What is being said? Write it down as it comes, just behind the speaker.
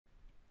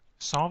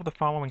Solve the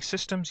following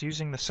systems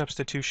using the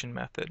substitution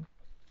method.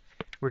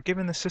 We're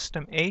given the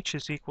system h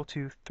is equal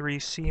to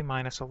 3c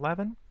minus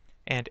 11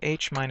 and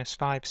h minus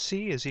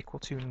 5c is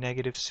equal to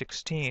negative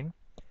 16.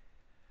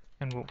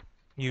 And we'll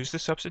use the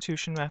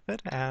substitution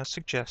method as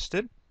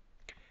suggested.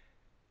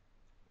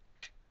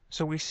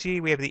 So we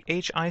see we have the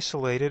h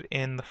isolated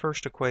in the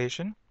first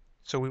equation.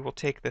 So we will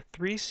take the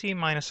 3c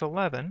minus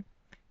 11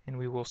 and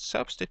we will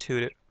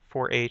substitute it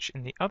for h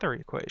in the other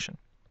equation,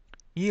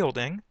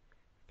 yielding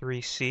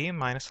 3c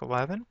minus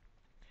 11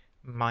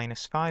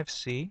 minus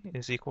 5c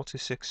is equal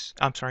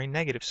to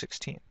negative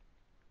 16.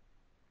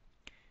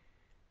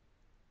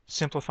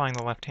 Simplifying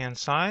the left-hand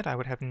side, I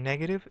would have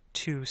negative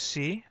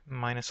 2c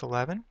minus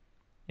 11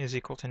 is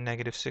equal to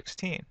negative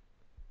 16.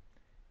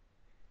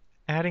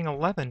 Adding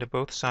 11 to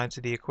both sides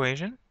of the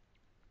equation,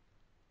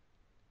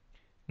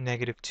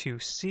 negative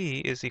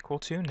 2c is equal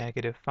to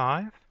negative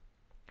 5,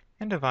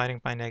 and dividing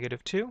by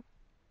negative 2,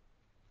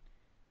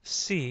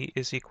 c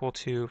is equal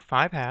to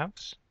 5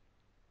 halves,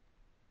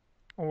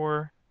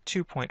 or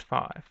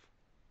 2.5.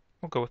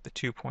 We'll go with the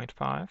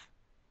 2.5.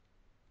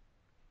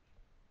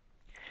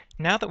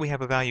 Now that we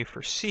have a value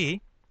for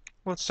c,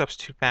 let's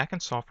substitute back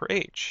and solve for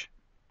h.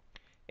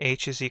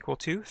 h is equal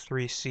to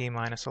 3c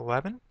minus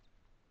 11.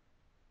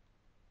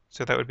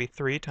 So that would be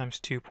 3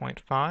 times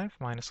 2.5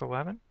 minus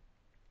 11.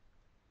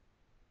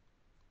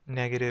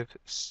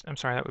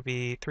 That would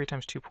be 3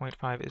 times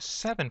 2.5 is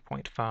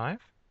 7.5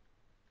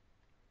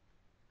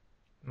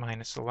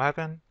 minus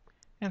 11.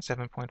 And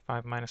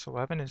 7.5 minus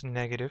 11 is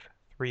negative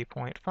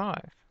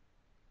 3.5.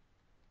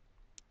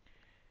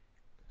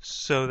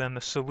 So then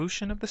the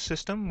solution of the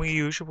system, we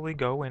usually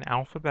go in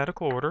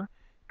alphabetical order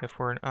if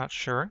we're not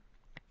sure.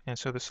 And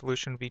so the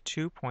solution would be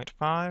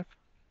 2.5,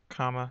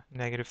 comma,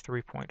 negative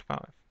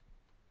 3.5.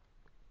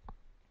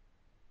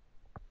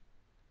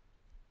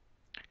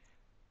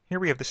 Here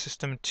we have the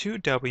system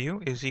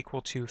 2w is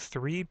equal to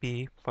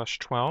 3b plus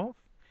 12,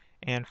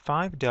 and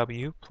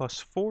 5w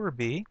plus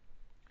 4b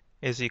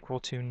is equal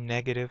to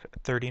negative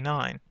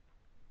 39.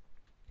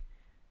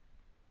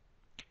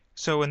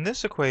 So in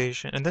this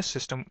equation, in this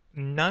system,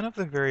 none of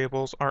the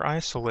variables are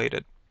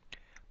isolated.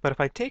 But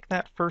if I take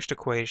that first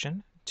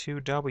equation,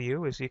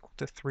 2w is equal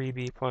to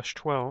 3b plus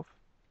 12,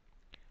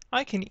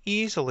 I can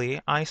easily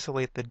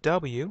isolate the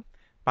w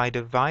by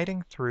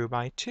dividing through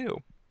by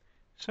 2.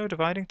 So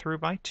dividing through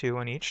by 2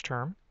 in each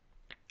term,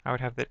 I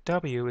would have that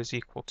w is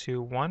equal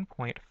to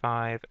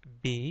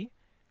 1.5b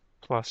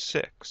plus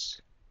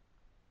 6.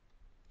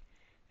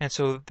 And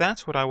so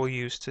that's what I will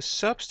use to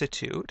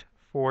substitute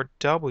for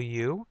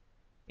w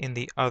in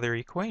the other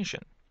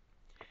equation,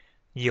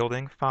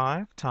 yielding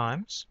 5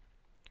 times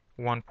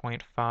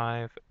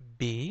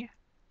 1.5b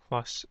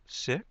plus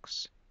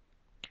 6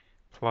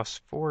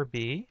 plus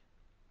 4b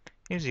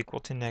is equal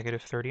to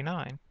negative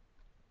 39.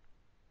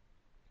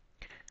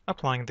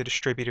 Applying the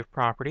distributive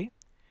property,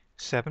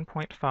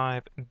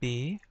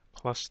 7.5b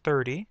plus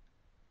 30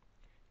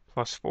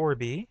 plus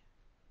 4b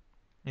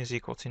is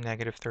equal to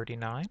negative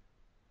 39.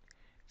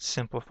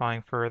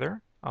 Simplifying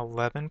further,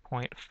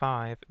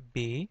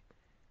 11.5b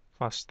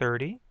plus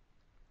 30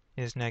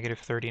 is negative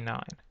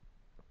 39.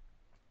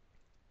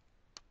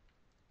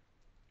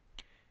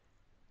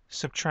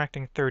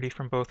 Subtracting 30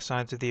 from both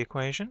sides of the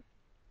equation,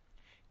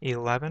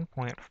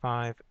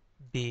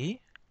 11.5b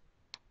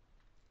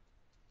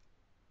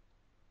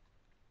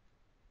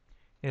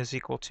is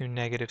equal to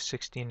negative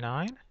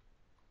 69,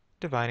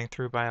 dividing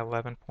through by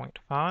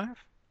 11.5.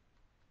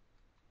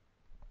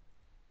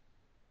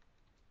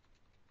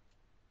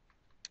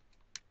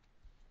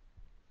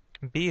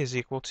 b is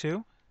equal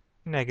to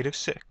negative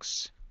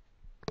 6.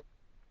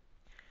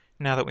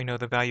 Now that we know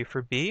the value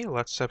for b,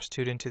 let's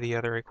substitute into the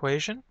other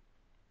equation.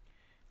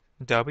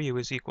 w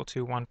is equal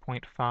to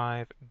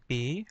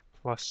 1.5b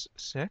plus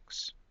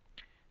 6.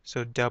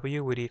 So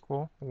w would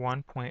equal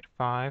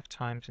 1.5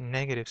 times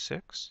negative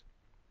 6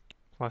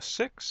 plus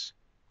 6.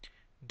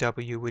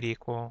 w would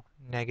equal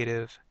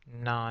negative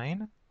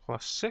 9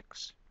 plus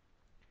 6,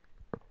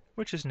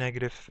 which is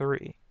negative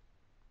 3.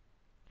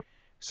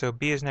 So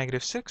b is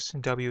negative 6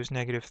 and w is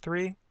negative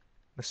 3.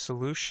 The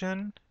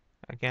solution,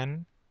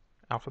 again,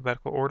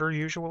 alphabetical order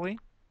usually,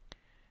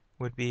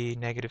 would be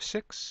negative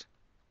 6,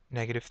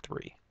 negative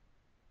 3.